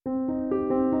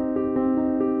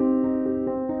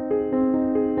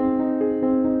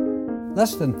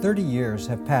Less than 30 years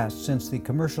have passed since the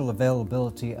commercial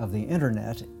availability of the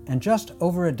Internet, and just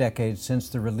over a decade since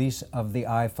the release of the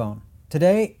iPhone.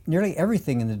 Today, nearly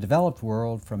everything in the developed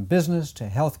world, from business to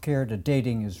healthcare to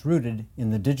dating, is rooted in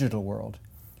the digital world.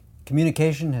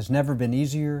 Communication has never been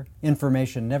easier,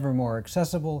 information never more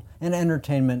accessible, and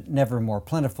entertainment never more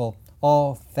plentiful,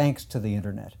 all thanks to the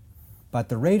Internet. But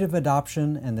the rate of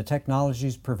adoption and the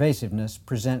technology's pervasiveness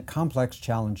present complex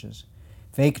challenges.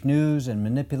 Fake news and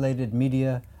manipulated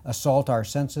media assault our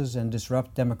senses and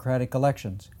disrupt democratic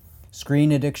elections.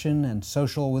 Screen addiction and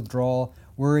social withdrawal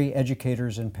worry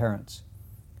educators and parents.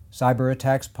 Cyber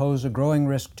attacks pose a growing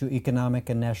risk to economic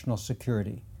and national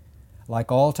security.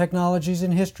 Like all technologies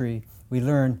in history, we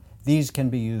learn these can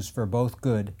be used for both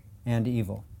good and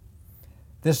evil.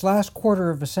 This last quarter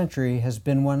of a century has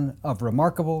been one of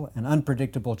remarkable and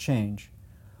unpredictable change.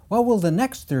 What will the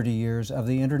next 30 years of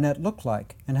the Internet look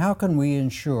like, and how can we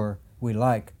ensure we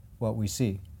like what we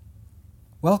see?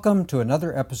 Welcome to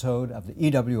another episode of the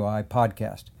EWI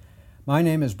podcast. My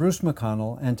name is Bruce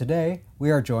McConnell, and today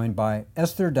we are joined by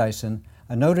Esther Dyson,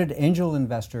 a noted angel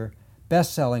investor,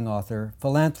 best-selling author,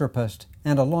 philanthropist,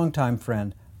 and a longtime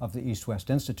friend of the East-West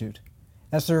Institute.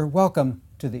 Esther, welcome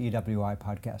to the EWI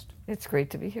podcast. It's great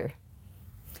to be here.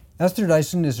 Esther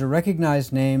Dyson is a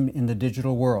recognized name in the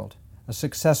digital world. A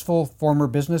successful former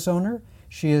business owner,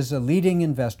 she is a leading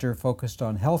investor focused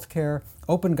on healthcare,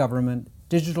 open government,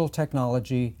 digital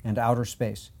technology, and outer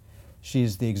space. She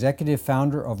is the executive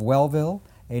founder of Wellville,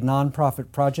 a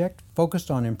nonprofit project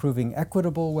focused on improving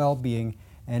equitable well-being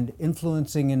and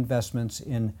influencing investments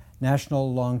in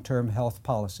national long-term health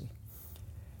policy.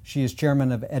 She is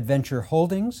chairman of Adventure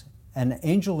Holdings, an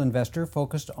angel investor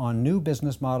focused on new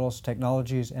business models,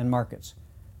 technologies, and markets.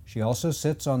 She also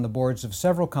sits on the boards of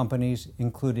several companies,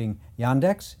 including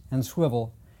Yandex and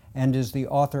Swivel, and is the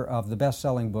author of the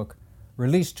best-selling book,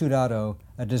 Release 2.0,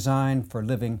 A Design for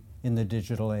Living in the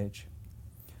Digital Age.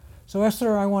 So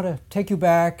Esther, I want to take you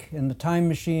back in the time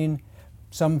machine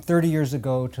some 30 years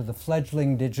ago to the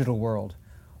fledgling digital world.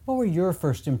 What were your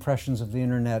first impressions of the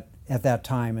Internet at that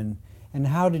time, and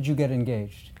how did you get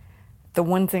engaged? The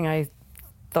one thing I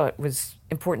thought was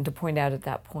important to point out at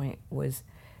that point was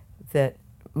that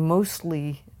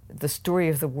mostly the story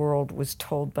of the world was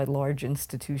told by large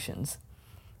institutions,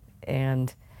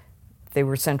 and they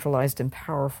were centralized and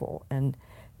powerful. And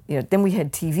then we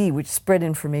had TV, which spread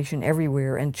information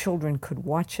everywhere, and children could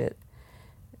watch it.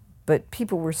 But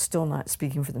people were still not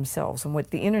speaking for themselves. And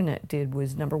what the Internet did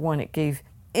was, number one, it gave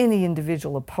any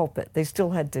individual a pulpit. They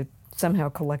still had to somehow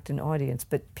collect an audience,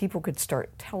 but people could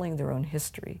start telling their own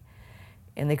history,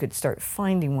 and they could start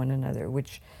finding one another,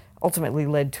 which ultimately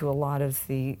led to a lot of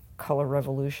the color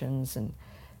revolutions in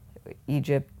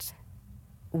Egypt.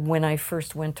 When I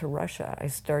first went to Russia, I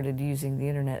started using the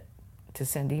Internet to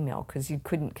send email because you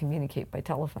couldn't communicate by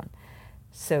telephone.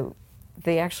 So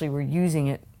they actually were using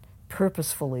it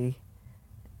purposefully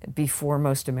before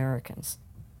most Americans.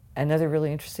 Another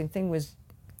really interesting thing was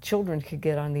children could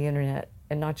get on the Internet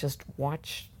and not just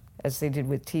watch as they did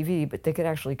with TV, but they could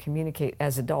actually communicate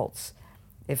as adults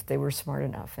if they were smart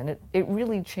enough. And it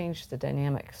really changed the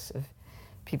dynamics of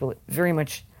people. It very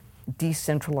much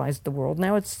decentralized the world.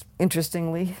 Now it's,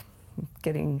 interestingly,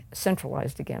 getting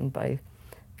centralized again by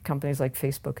companies like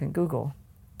Facebook and Google.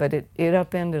 But it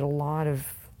upended a lot of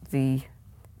the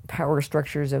power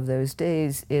structures of those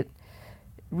days. It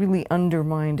really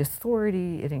undermined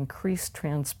authority, it increased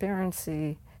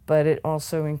transparency, but it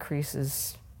also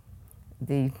increases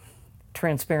the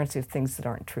transparency of things that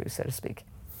aren't true, so to speak.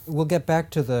 We'll get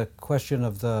back to the question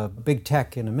of the big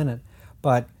tech in a minute,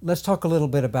 but let's talk a little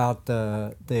bit about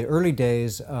the early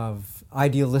days of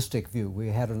idealistic view. We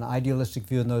had an idealistic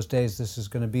view in those days. This is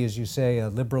going to be, as you say, a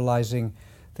liberalizing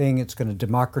thing. It's going to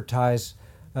democratize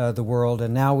the world,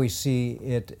 and now we see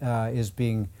it is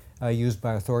being used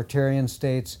by authoritarian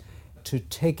states to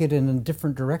take it in a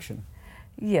different direction.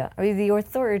 Yeah, I mean, the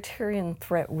authoritarian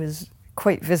threat was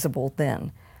quite visible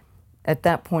then. At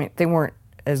that point, they weren't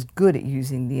as good at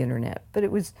using the Internet, but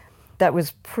that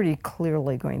was pretty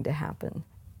clearly going to happen.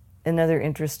 Another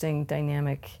interesting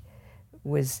dynamic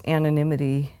was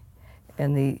anonymity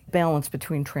and the balance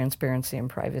between transparency and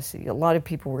privacy. A lot of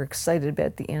people were excited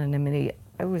about the anonymity.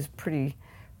 I was pretty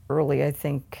early, I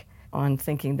think, on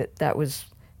thinking that was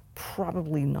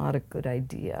probably not a good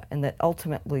idea, and that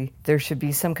ultimately there should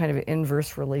be some kind of an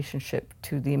inverse relationship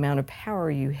to the amount of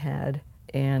power you had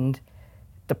and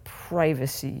the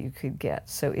privacy you could get.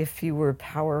 So if you were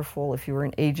powerful, if you were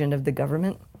an agent of the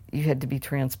government, you had to be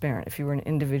transparent. If you were an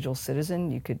individual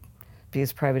citizen, you could be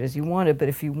as private as you wanted, but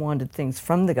if you wanted things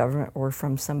from the government or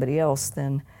from somebody else,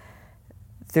 then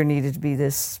there needed to be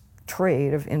this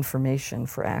trade of information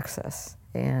for access.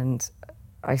 And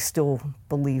I still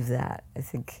believe that. I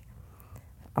think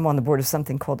I'm on the board of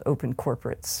something called Open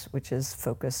Corporates, which is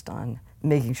focused on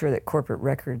making sure that corporate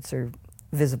records are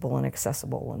visible and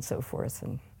accessible and so forth.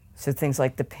 And so things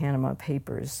like the Panama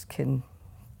Papers can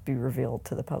be revealed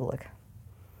to the public.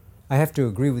 I have to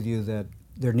agree with you that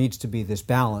there needs to be this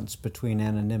balance between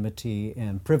anonymity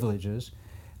and privileges.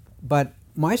 But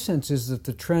my sense is that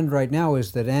the trend right now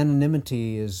is that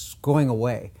anonymity is going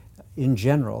away in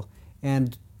general.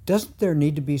 And doesn't there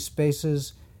need to be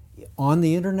spaces on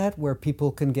the internet where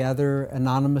people can gather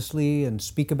anonymously and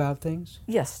speak about things?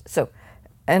 Yes. So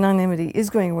anonymity is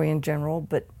going away in general,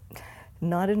 but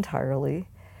not entirely.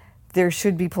 There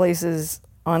should be places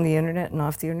on the internet and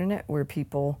off the internet where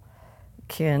people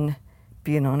can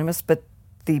be anonymous, but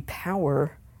the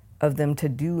power of them to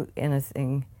do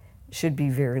anything should be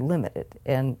very limited,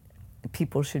 and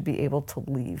people should be able to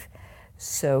leave.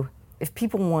 So if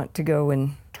people want to go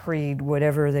and trade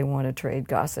whatever they want to trade,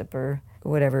 gossip or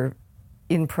whatever,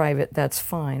 in private, that's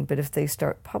fine. But if they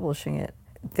start publishing it,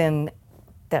 then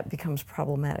that becomes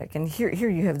problematic. And here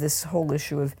you have this whole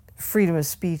issue of freedom of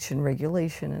speech and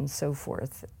regulation and so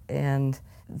forth. And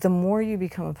the more you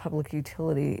become a public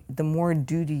utility, the more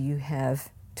duty you have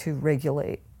to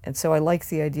regulate. And so I like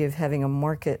the idea of having a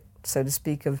market, so to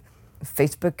speak, of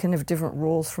Facebook can have different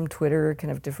rules from Twitter, can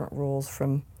have different rules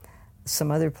from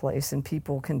some other place, and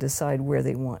people can decide where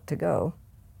they want to go.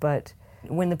 But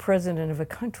when the president of a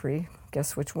country,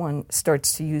 guess which one,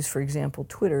 starts to use, for example,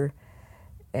 Twitter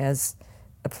as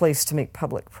a place to make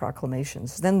public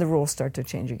proclamations, then the rules start to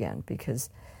change again, because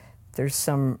there's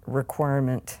some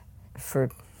requirement for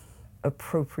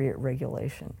appropriate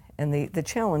regulation. And the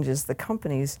challenge is the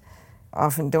companies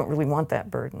often don't really want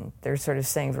that burden. They're sort of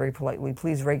saying very politely,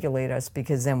 please regulate us,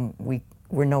 because then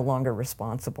we're no longer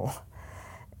responsible.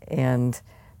 And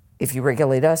if you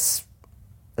regulate us,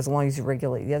 as long as you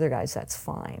regulate the other guys, that's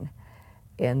fine.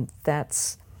 And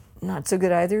that's not so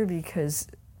good either, because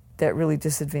that really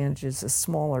disadvantages the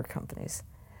smaller companies.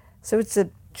 So it's a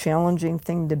challenging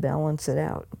thing to balance it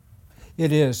out.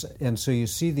 It is, and so you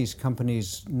see these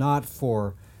companies not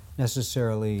for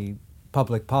necessarily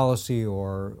public policy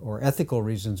or ethical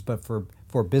reasons, but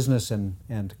for business and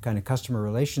kind of customer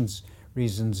relations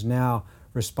reasons now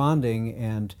responding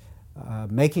and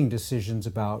making decisions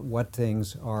about what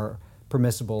things are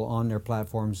permissible on their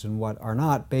platforms and what are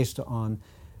not, based on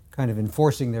kind of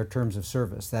enforcing their terms of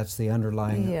service. That's the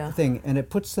underlying thing. And it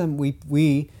puts them,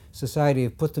 we society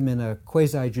have put them in a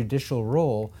quasi-judicial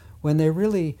role when they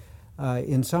really,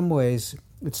 in some ways,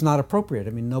 it's not appropriate. I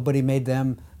mean, nobody made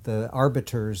them the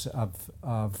arbiters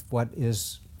of what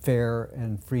is fair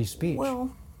and free speech.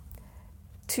 Well,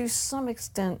 to some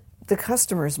extent, the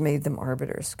customers made them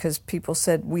arbiters, because people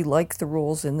said, we like the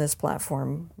rules in this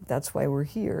platform, that's why we're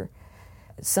here.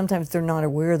 Sometimes they're not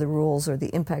aware of the rules, or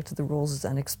the impact of the rules is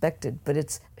unexpected, but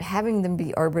it's having them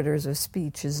be arbiters of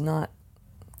speech is not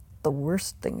the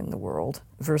worst thing in the world,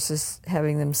 versus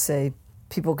having them say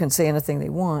people can say anything they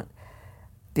want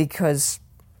because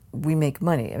we make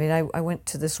money. I mean, I went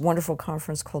to this wonderful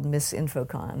conference called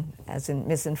Misinfocon, as in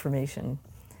misinformation,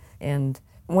 and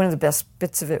one of the best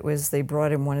bits of it was they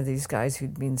brought in one of these guys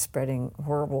who'd been spreading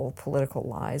horrible political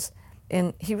lies,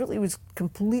 and he really was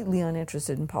completely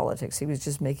uninterested in politics. He was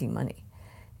just making money.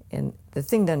 And the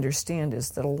thing to understand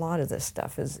is that a lot of this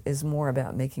stuff is more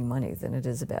about making money than it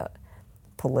is about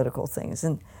political things.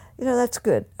 And, you know, that's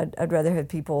good. I'd rather have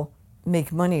people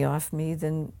make money off me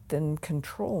than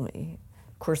control me.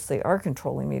 Of course, they are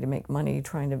controlling me to make money,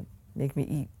 trying to make me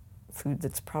eat food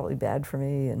that's probably bad for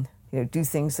me, and do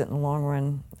things that in the long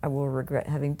run I will regret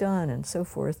having done, and so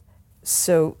forth.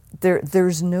 So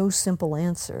there's no simple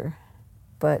answer,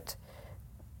 but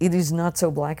it is not so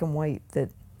black and white that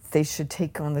they should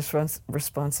take on this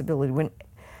responsibility. When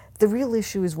the real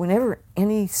issue is, whenever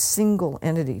any single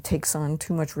entity takes on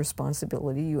too much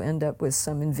responsibility, you end up with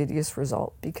some invidious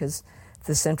result, because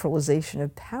the centralization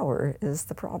of power is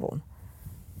the problem.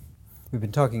 We've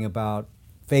been talking about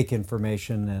fake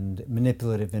information and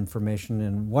manipulative information,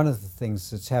 and one of the things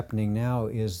that's happening now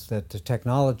is that the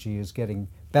technology is getting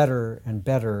better and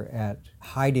better at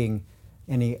hiding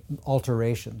any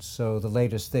alterations. So the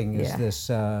latest thing is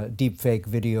this deep fake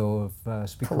video of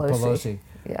Speaker Pelosi.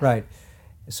 Yeah. Right.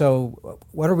 So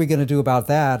what are we going to do about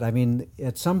that? I mean,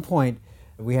 at some point,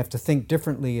 we have to think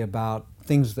differently about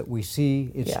things that we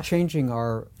see. It's changing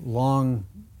our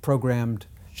long-programmed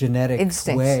genetic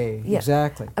instincts way. Yeah.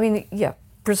 Exactly. I mean,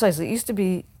 precisely. It used to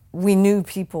be, we knew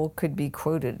people could be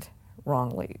quoted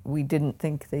wrongly. We didn't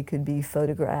think they could be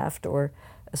photographed or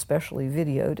especially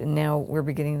videoed, and now we're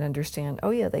beginning to understand, oh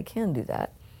yeah, they can do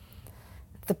that.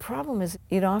 The problem is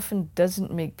it often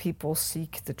doesn't make people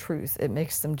seek the truth. It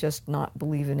makes them just not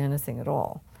believe in anything at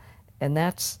all. And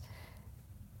that's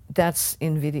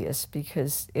invidious,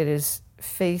 because it is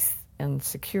faith and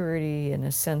security and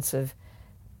a sense of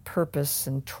purpose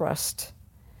and trust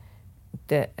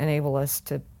that enable us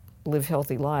to live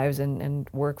healthy lives and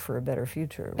work for a better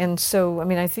future. And so, I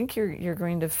mean, I think you're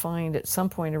going to find at some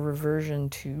point a reversion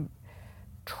to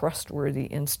trustworthy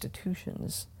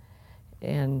institutions.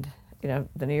 And, you know,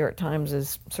 the New York Times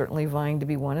is certainly vying to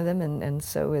be one of them, and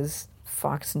so is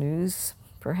Fox News,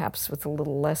 perhaps with a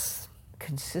little less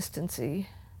consistency.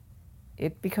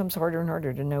 It becomes harder and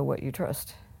harder to know what you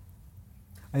trust.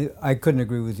 I couldn't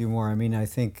agree with you more. I mean, I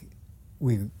think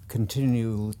we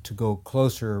continue to go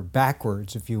closer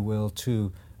backwards, if you will,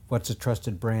 to what's a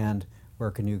trusted brand, where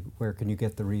can you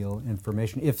get the real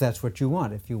information, if that's what you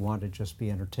want. If you want to just be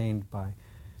entertained by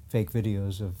fake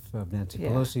videos of Nancy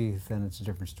Pelosi, then it's a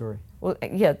different story. Well,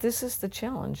 yeah, this is the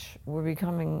challenge. We're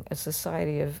becoming a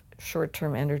society of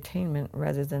short-term entertainment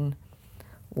rather than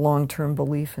long-term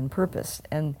belief and purpose.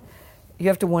 And you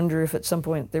have to wonder if at some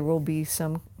point there will be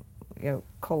some,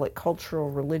 call it cultural,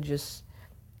 religious,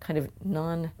 kind of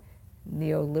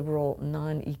non-neoliberal,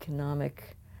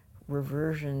 non-economic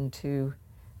reversion to,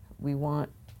 we want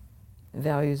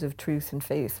values of truth and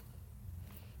faith.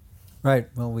 Right.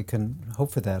 Well, we can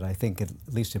hope for that, I think, at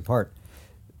least in part.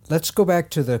 Let's go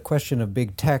back to the question of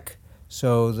big tech.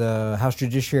 So the House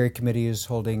Judiciary Committee is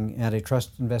holding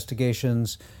antitrust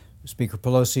investigations. Speaker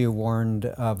Pelosi warned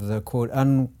of the, quote,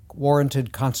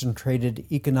 unwarranted concentrated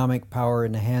economic power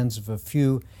in the hands of a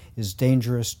few is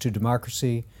dangerous to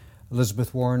democracy.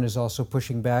 Elizabeth Warren is also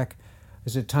pushing back.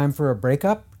 Is it time for a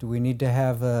breakup? Do we need to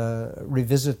have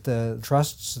revisit the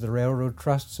trusts, the railroad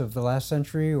trusts of the last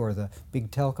century, or the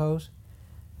big telcos?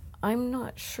 I'm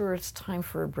not sure it's time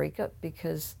for a breakup,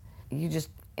 because you just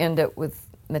end up with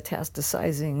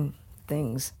metastasizing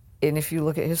things. And if you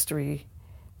look at history,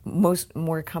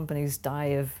 more companies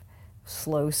die of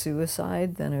slow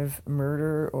suicide than of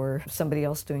murder or somebody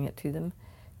else doing it to them.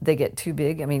 They get too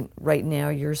big. I mean, right now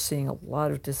you're seeing a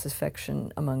lot of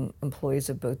disaffection among employees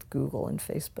of both Google and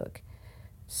Facebook.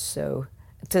 So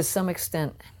to some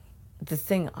extent, the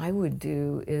thing I would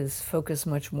do is focus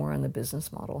much more on the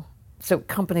business model. So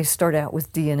companies start out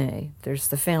with DNA. There's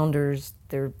the founders.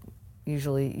 They're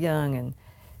usually young and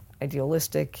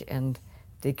idealistic, and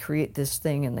they create this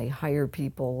thing and they hire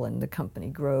people and the company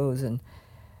grows, and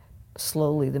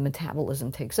slowly the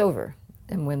metabolism takes over.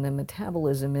 And when the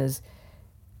metabolism is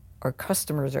our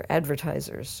customers or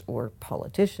advertisers or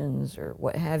politicians or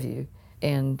what have you,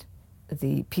 and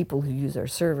the people who use our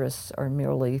service are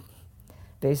merely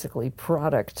basically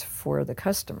product for the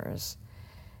customers,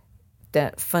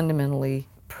 that fundamentally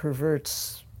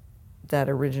perverts that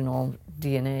original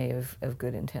DNA of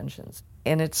good intentions.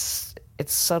 And it's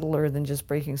subtler than just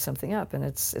breaking something up, and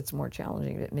it's more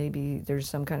challenging. That maybe there's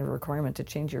some kind of requirement to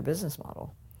change your business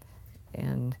model.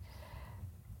 And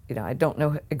I don't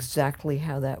know exactly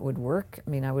how that would work. I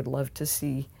mean, I would love to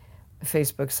see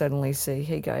Facebook suddenly say,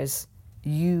 hey guys,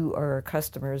 you are our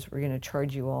customers. We're going to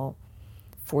charge you all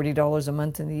 $40 a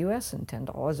month in the US and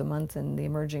 $10 a month in the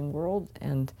emerging world,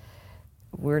 and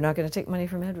we're not going to take money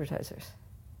from advertisers.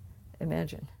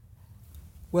 Imagine.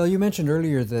 Well, you mentioned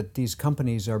earlier that these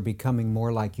companies are becoming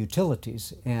more like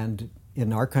utilities, and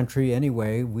in our country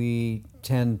anyway, we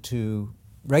tend to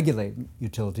regulate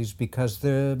utilities because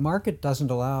the market doesn't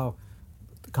allow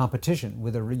competition.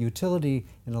 With a utility,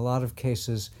 in a lot of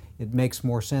cases, it makes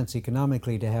more sense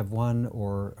economically to have one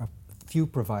or a few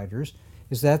providers.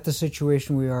 Is that the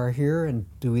situation we are here, and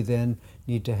do we then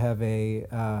need to have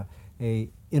a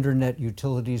Internet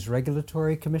Utilities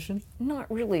Regulatory Commission?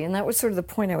 Not really, and that was sort of the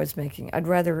point I was making. I'd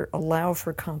rather allow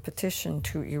for competition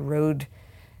to erode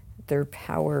their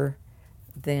power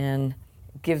than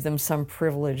give them some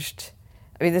privileged.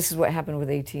 I mean, this is what happened with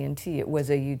AT&T. It was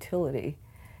a utility,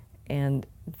 and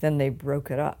then they broke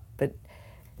it up. But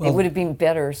it would have been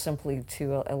better simply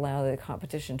to allow the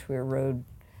competition to erode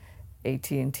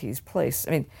AT&T's place.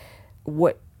 I mean,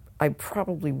 what I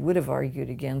probably would have argued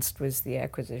against was the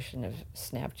acquisition of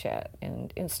Snapchat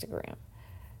and Instagram.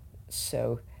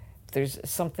 So there's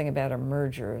something about a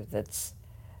merger that's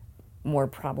more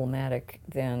problematic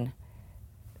than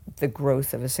the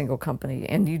growth of a single company.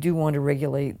 And you do want to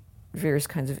regulate various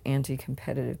kinds of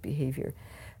anti-competitive behavior.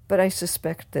 But I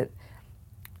suspect that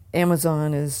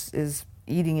Amazon is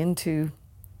eating into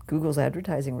Google's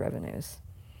advertising revenues.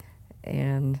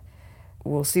 And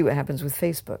we'll see what happens with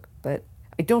Facebook. But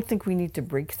I don't think we need to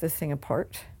break the thing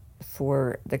apart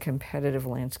for the competitive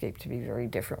landscape to be very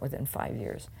different within 5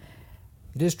 years.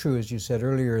 It is true, as you said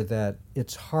earlier, that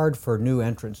it's hard for new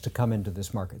entrants to come into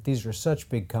this market. These are such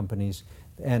big companies,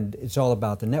 and it's all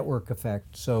about the network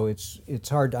effect. So it's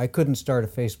hard. I couldn't start a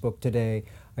Facebook today.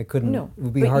 I couldn't. No, it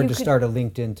would be hard to start a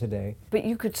LinkedIn today. But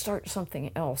you could start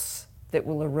something else that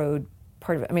will erode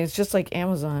part of it. I mean, it's just like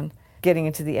Amazon getting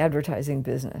into the advertising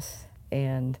business,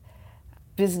 and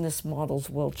business models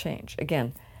will change.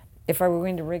 Again, if I were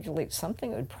going to regulate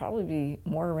something, it would probably be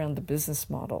more around the business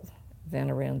model than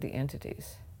around the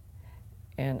entities.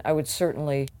 And I would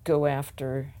certainly go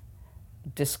after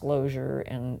disclosure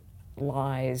and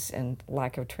lies and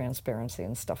lack of transparency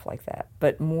and stuff like that.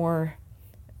 But more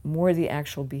the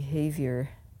actual behavior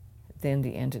than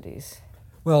the entities.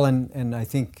 Well, and I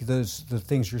think the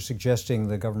things you're suggesting,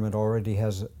 the government already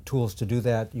has tools to do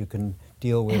that. You can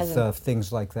deal with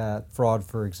things like that. Fraud,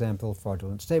 for example,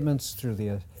 fraudulent statements through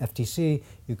the FTC.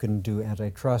 You can do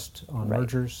antitrust on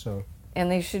mergers. So.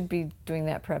 And they should be doing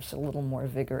that perhaps a little more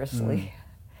vigorously.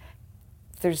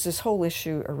 There's this whole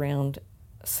issue around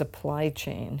supply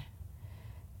chain,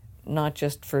 not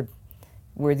just for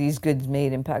were these goods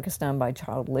made in Pakistan by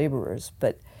child laborers,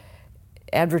 but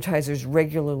advertisers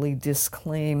regularly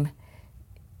disclaim,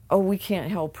 oh, we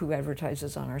can't help who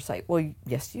advertises on our site. Well,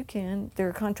 yes, you can. There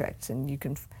are contracts, and you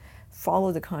can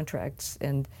follow the contracts,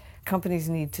 and companies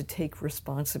need to take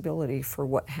responsibility for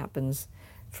what happens,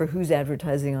 for who's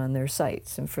advertising on their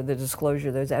sites, and for the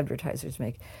disclosure those advertisers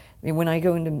make. I mean, when I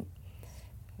go into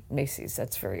Macy's,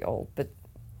 that's very old, but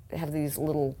have these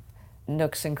little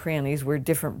nooks and crannies where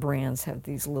different brands have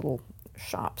these little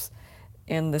shops.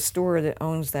 And the store that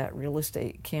owns that real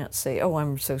estate can't say, oh,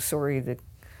 I'm so sorry that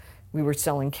we were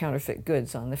selling counterfeit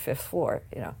goods on the 5th floor.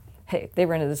 You know, hey, they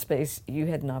rented the space. You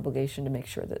had an obligation to make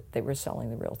sure that they were selling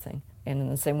the real thing. And in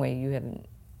the same way, you had an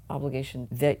obligation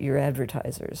to vet your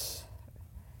advertisers.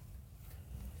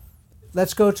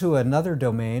 Let's go to another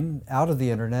domain, out of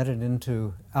the internet and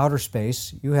into outer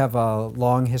space. You have a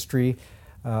long history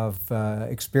of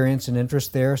experience and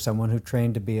interest there, someone who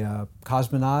trained to be a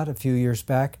cosmonaut a few years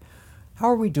back. How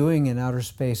are we doing in outer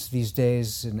space these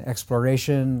days in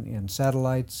exploration, in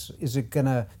satellites? Is it going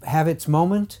to have its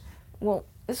moment? Well,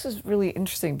 this is really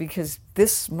interesting because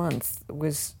this month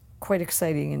was quite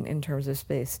exciting in terms of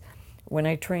space. When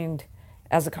I trained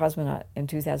as a cosmonaut in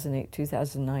 2008,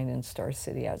 2009 in Star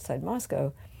City outside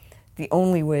Moscow, the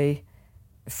only way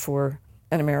for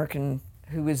an American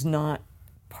who was not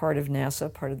part of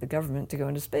NASA, part of the government, to go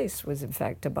into space was, in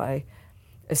fact, to buy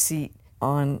a seat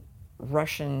on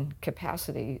Russian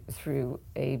capacity through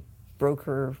a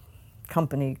broker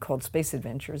company called Space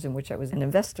Adventures, in which I was an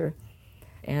investor.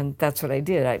 And that's what I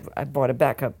did. I bought a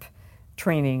backup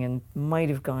training and might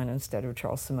have gone instead of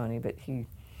Charles Simonyi, but he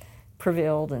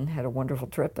prevailed and had a wonderful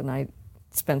trip, and I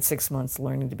spent 6 months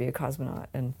learning to be a cosmonaut,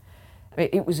 and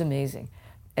it was amazing.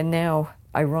 And now,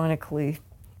 ironically,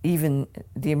 even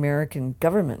the American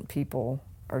government people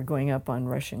are going up on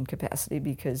Russian capacity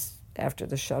because after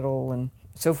the shuttle and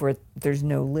so forth, there's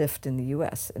no lift in the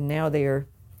U.S. And now they are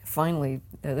finally,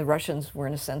 the Russians were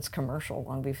in a sense commercial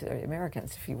long before the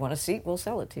Americans. If you want a seat, we'll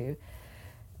sell it to you.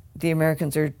 The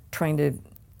Americans are trying to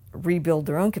rebuild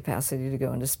their own capacity to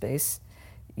go into space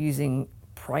using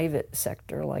private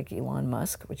sector like Elon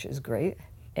Musk, which is great.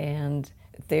 And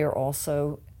they are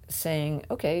also saying,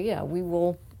 okay, yeah, we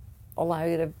will allow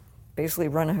you to basically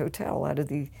run a hotel out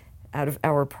of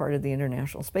our part of the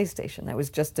International Space Station. That was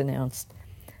just announced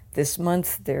this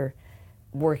month. They're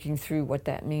working through what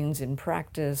that means in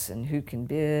practice and who can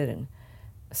bid and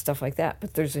stuff like that.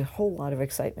 But there's a whole lot of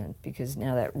excitement because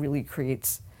now that really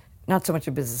creates not so much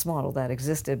a business model that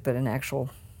existed, but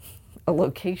a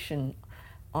location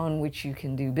on which you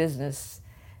can do business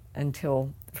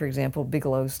until, for example,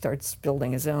 Bigelow starts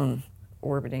building his own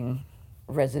orbiting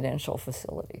residential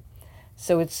facility.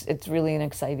 So it's really an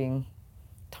exciting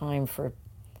time for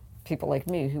people like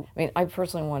me I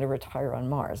personally want to retire on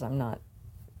Mars. I'm not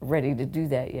ready to do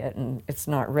that yet, and it's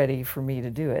not ready for me to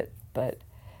do it, but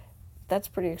that's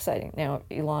pretty exciting. Now,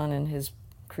 Elon and his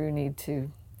crew need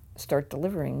to start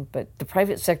delivering, but the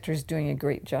private sector is doing a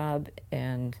great job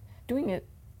and doing it,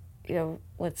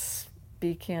 let's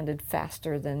be candid,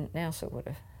 faster than NASA would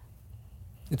have.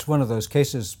 It's one of those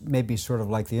cases, maybe sort of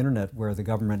like the internet, where the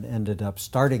government ended up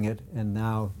starting it, and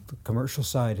now the commercial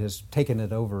side has taken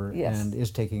it over and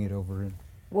is taking it over.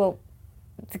 Well,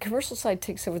 the commercial side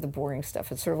takes over the boring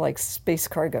stuff. It's sort of like space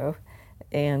cargo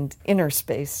and inner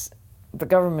space. The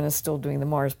government is still doing the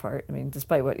Mars part,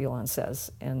 despite what Elon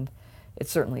says, and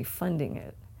it's certainly funding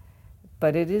it.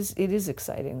 But it is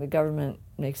exciting. The government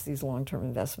makes these long-term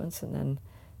investments, and then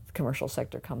the commercial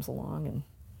sector comes along, and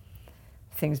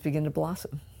things begin to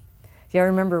blossom. Yeah, I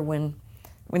remember when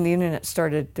when the internet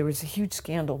started, there was a huge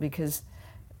scandal because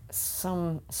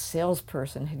some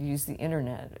salesperson had used the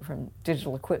internet from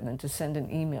Digital Equipment to send an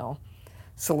email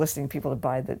soliciting people to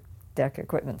buy the DEC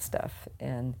equipment stuff.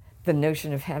 And the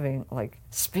notion of having like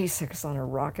SpaceX on a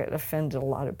rocket offended a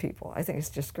lot of people. I think it's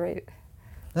just great.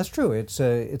 That's true. It's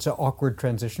an awkward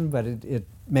transition, but it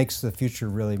makes the future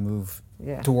really move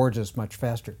towards us much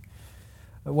faster.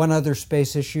 One other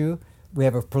space issue, we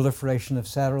have a proliferation of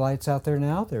satellites out there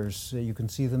now. You can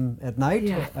see them at night.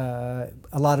 Yeah.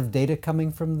 A lot of data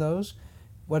coming from those.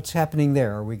 What's happening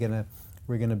there? Are we're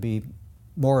gonna be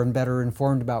more and better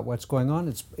informed about what's going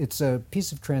on? It's a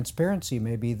piece of transparency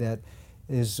maybe that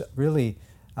is really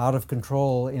out of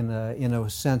control in a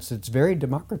sense that's very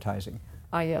democratizing.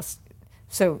 Yes.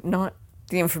 So not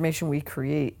the information we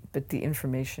create, but the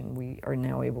information we are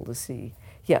now able to see.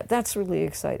 Yeah, that's really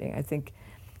exciting.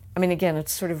 Again,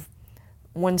 it's sort of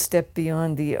one step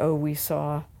beyond we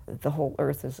saw the whole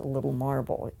Earth as a little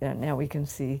marble. Now we can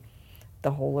see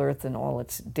the whole Earth and all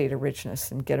its data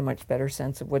richness and get a much better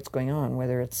sense of what's going on,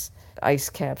 whether it's ice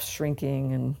caps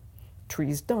shrinking and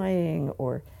trees dying,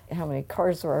 or how many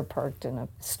cars there are parked in a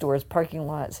store's parking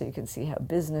lot so you can see how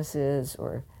business is,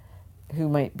 or who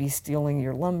might be stealing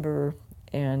your lumber.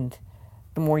 And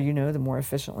the more you know, the more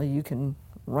efficiently you can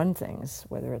run things,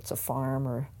 whether it's a farm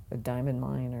or a diamond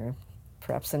mine or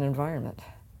perhaps an environment.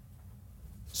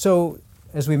 So,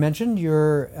 as we mentioned,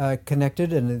 you're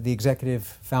connected and the executive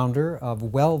founder of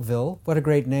Wellville. What a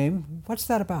great name. What's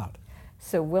that about?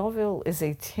 So Wellville is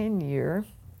a 10-year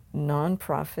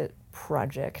nonprofit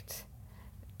project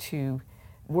to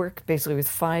work basically with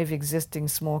 5 existing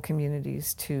small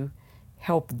communities to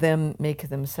help them make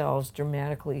themselves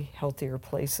dramatically healthier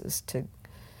places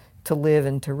to live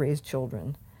and to raise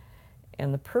children.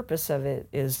 And the purpose of it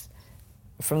is,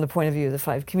 from the point of view of the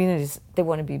 5 communities, they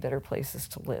want to be better places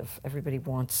to live. Everybody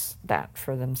wants that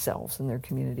for themselves and their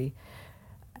community.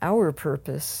 Our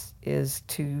purpose is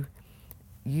to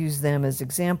use them as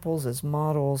examples, as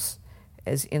models,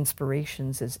 as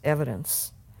inspirations, as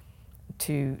evidence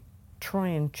to try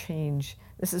and change.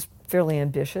 This is fairly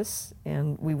ambitious,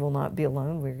 and we will not be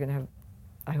alone. We're going to have,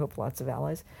 I hope, lots of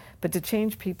allies. But to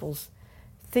change people's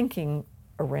thinking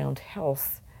around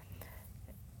health,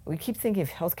 we keep thinking of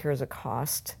healthcare as a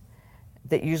cost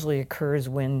that usually occurs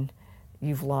when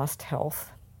you've lost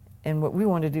health. And what we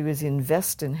want to do is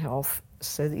invest in health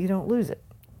so that you don't lose it,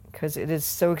 because it is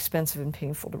so expensive and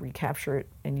painful to recapture it,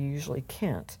 and you usually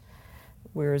can't.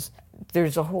 Whereas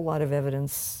there's a whole lot of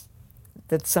evidence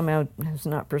that somehow has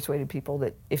not persuaded people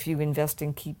that if you invest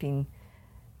in keeping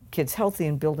kids healthy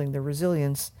and building their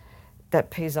resilience, that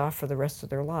pays off for the rest of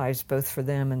their lives, both for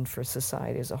them and for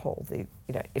society as a whole.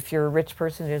 If you're a rich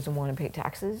person who doesn't want to pay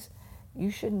taxes,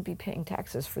 you shouldn't be paying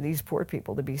taxes for these poor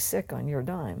people to be sick on your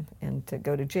dime and to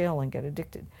go to jail and get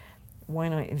addicted. Why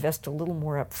not invest a little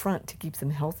more up front to keep them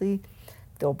healthy?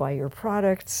 They'll buy your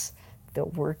products, they'll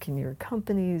work in your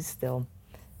companies, they'll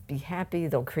be happy,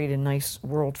 they'll create a nice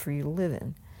world for you to live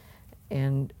in.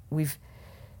 And we've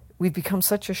become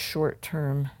such a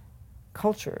short-term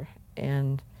culture.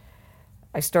 And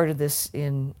I started this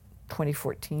in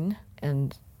 2014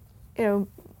 and,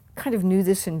 kind of knew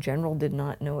this in general, did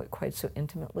not know it quite so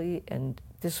intimately. And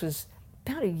this was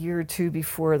about a year or two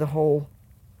before the whole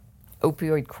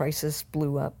opioid crisis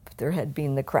blew up. There had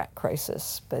been the crack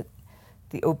crisis, but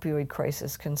the opioid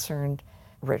crisis concerned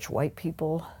rich white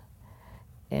people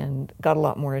and got a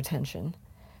lot more attention.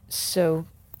 So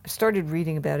I started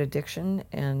reading about addiction,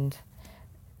 and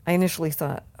I initially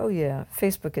thought, oh yeah,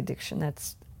 Facebook addiction,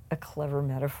 that's a clever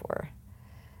metaphor.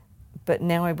 But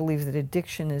now I believe that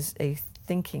addiction is a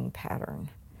thinking pattern.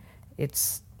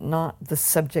 It's not the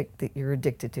subject that you're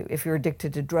addicted to. If you're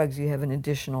addicted to drugs, you have an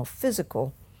additional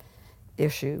physical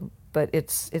issue, but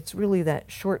it's really that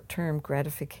short-term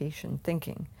gratification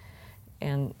thinking.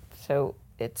 And so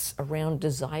it's around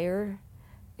desire.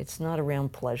 It's not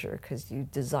around pleasure, because you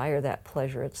desire that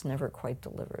pleasure, it's never quite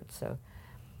delivered. So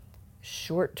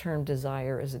short-term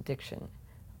desire is addiction.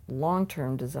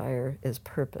 Long-term desire is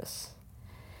purpose.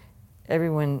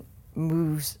 Everyone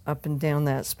moves up and down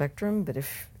that spectrum, but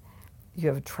if you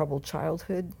have a troubled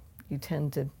childhood, you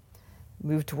tend to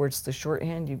move towards the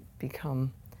shorthand. You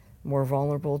become more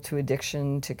vulnerable to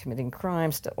addiction, to committing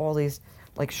crimes, to all these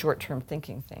like short-term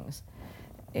thinking things.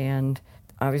 And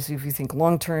obviously, if you think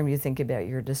long-term, you think about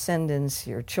your descendants,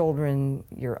 your children,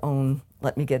 your own,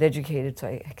 let me get educated so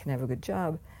I can have a good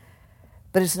job.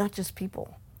 But it's not just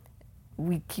people.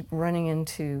 We keep running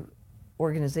into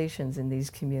organizations in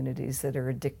these communities that are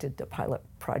addicted to pilot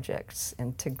projects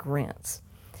and to grants.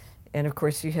 And of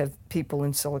course, you have people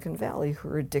in Silicon Valley who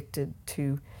are addicted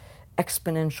to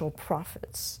exponential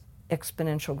profits.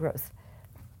 exponential growth.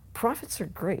 Profits are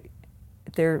great.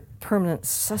 They're permanent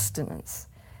sustenance.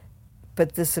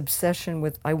 But this obsession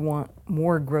with, I want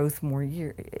more growth, more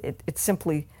year, it's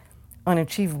simply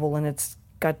unachievable, and it's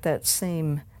got that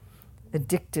same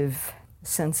addictive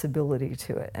sensibility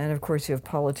to it. And of course, you have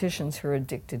politicians who are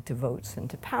addicted to votes and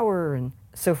to power and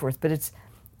so forth. But it's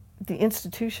the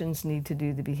institutions need to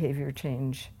do the behavior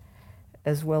change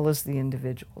as well as the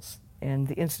individuals. And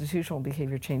the institutional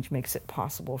behavior change makes it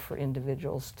possible for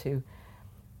individuals to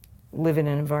live in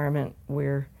an environment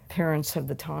where parents have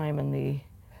the time and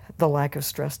the lack of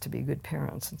stress to be good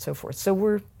parents and so forth. So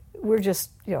we're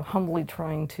just humbly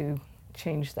trying to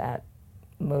change that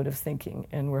mode of thinking,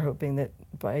 and we're hoping that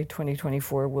by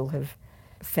 2024 we'll have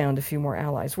found a few more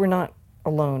allies. We're not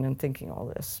alone in thinking all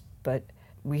this, but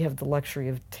we have the luxury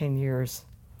of 10 years.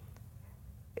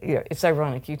 It's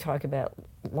ironic, you talk about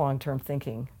long-term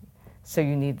thinking, so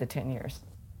you need the 10 years.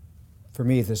 For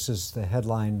me, this is the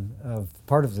headline of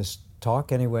part of this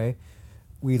talk anyway.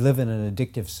 We live in an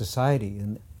addictive society,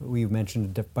 and we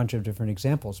mentioned a bunch of different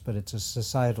examples, but it's a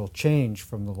societal change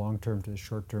from the long-term to the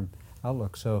short-term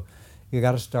outlook. So you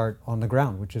got to start on the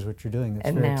ground, which is what you're doing. That's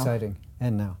very exciting.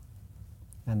 And now.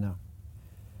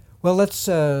 Well, let's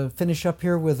finish up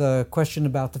here with a question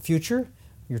about the future.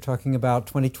 You're talking about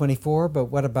 2024, but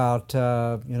what about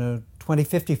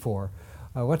 2054?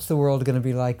 What's the world going to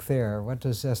be like there? What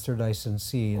does Esther Dyson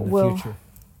see in the future?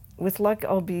 With luck,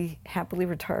 I'll be happily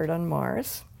retired on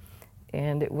Mars,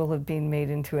 and it will have been made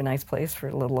into a nice place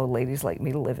for little old ladies like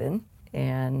me to live in.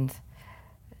 And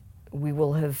there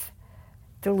will have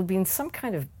been some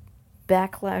kind of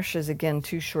backlash, is again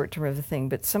too short-term of a thing,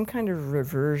 but some kind of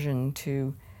reversion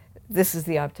to, this is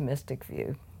the optimistic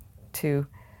view, to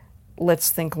let's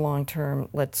think long-term,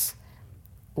 let's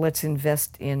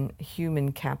invest in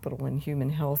human capital and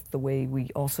human health the way we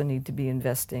also need to be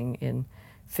investing in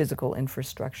physical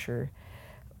infrastructure.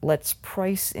 Let's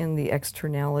price in the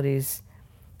externalities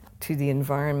to the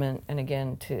environment and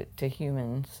again to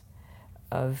humans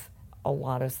of a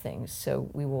lot of things. So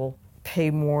we will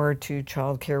pay more to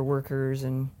child care workers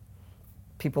and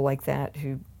people like that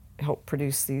who help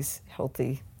produce these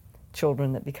healthy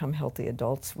children that become healthy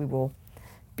adults. We will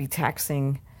be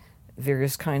taxing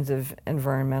various kinds of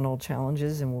environmental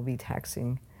challenges, and we'll be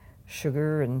taxing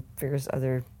sugar and various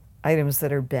other items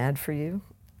that are bad for you.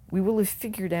 We will have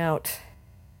figured out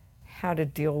how to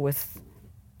deal with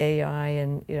AI,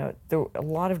 and a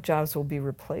lot of jobs will be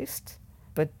replaced,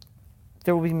 but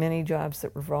there will be many jobs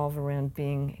that revolve around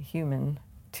being human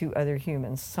to other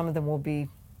humans. Some of them will be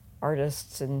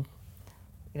artists and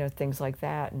things like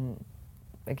that, and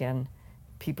again,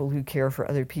 people who care for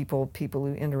other people, people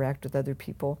who interact with other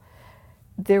people.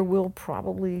 There will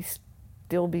probably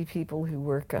still be people who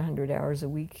work 100 hours a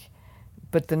week,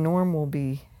 but the norm will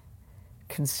be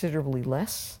considerably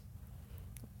less.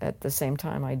 At the same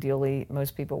time, ideally,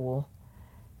 most people will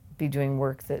be doing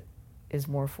work that is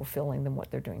more fulfilling than what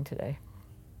they're doing today.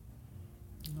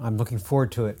 I'm looking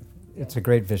forward to it. It's a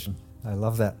great vision. I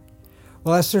love that.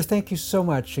 Well, Esther, thank you so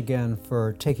much again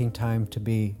for taking time to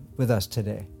be with us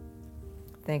today.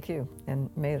 Thank you, and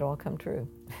may it all come true.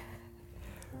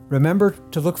 Remember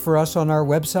to look for us on our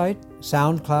website,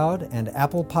 SoundCloud, and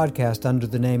Apple Podcast under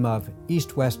the name of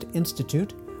East West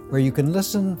Institute, where you can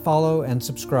listen, follow, and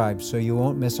subscribe so you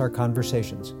won't miss our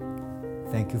conversations.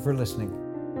 Thank you for listening.